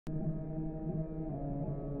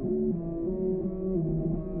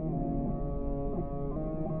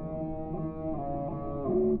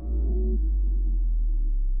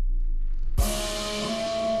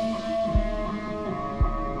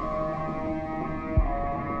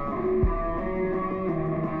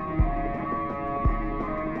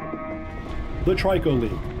The Trico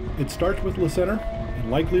League. It starts with Le Center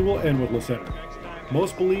and likely will end with Le Center.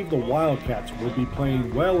 Most believe the Wildcats will be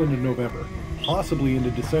playing well into November, possibly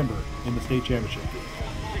into December in the state championship game.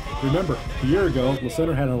 Remember, a year ago, Le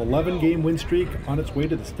Center had an 11-game win streak on its way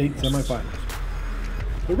to the state semifinals.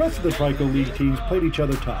 The rest of the Trico League teams played each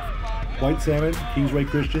other tough. White Salmon, Kingsway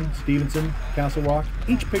Christian, Stevenson, Castle Rock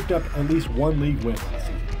each picked up at least one league win last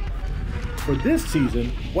season. For this season,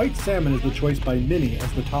 White Salmon is the choice by many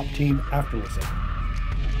as the top team after Le Center.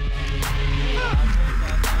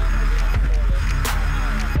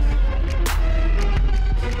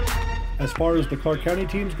 As far as the Clark County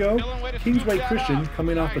teams go, Kingsway Christian,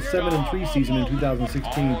 coming off a 7-3 season in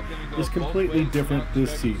 2016, is completely different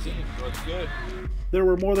this season. There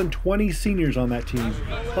were more than 20 seniors on that team,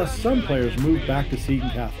 plus some players moved back to Seton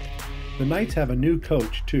Catholic. The Knights have a new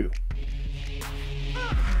coach, too.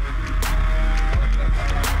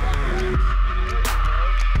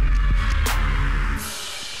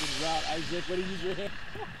 Isaac, what do you use your hand?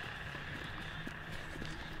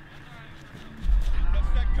 That's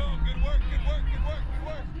that cone. Good work, good work, good work, good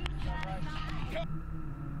work.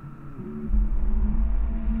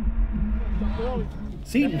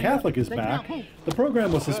 Seton Catholic is back. The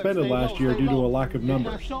program was suspended last year due to a lack of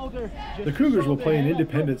numbers. The Cougars will play an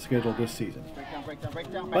independent schedule this season.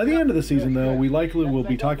 By the end of the season, though, we likely will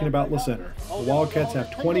be talking about Le Center. The Wildcats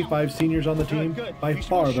have 25 seniors on the team, by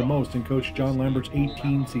far the most in Coach John Lambert's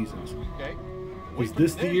 18 seasons. Is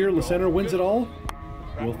this the year Le Center wins it all?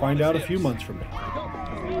 We'll find out a few months from now.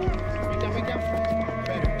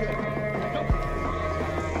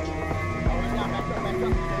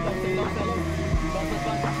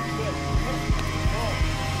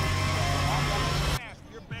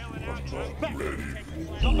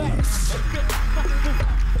 Come back.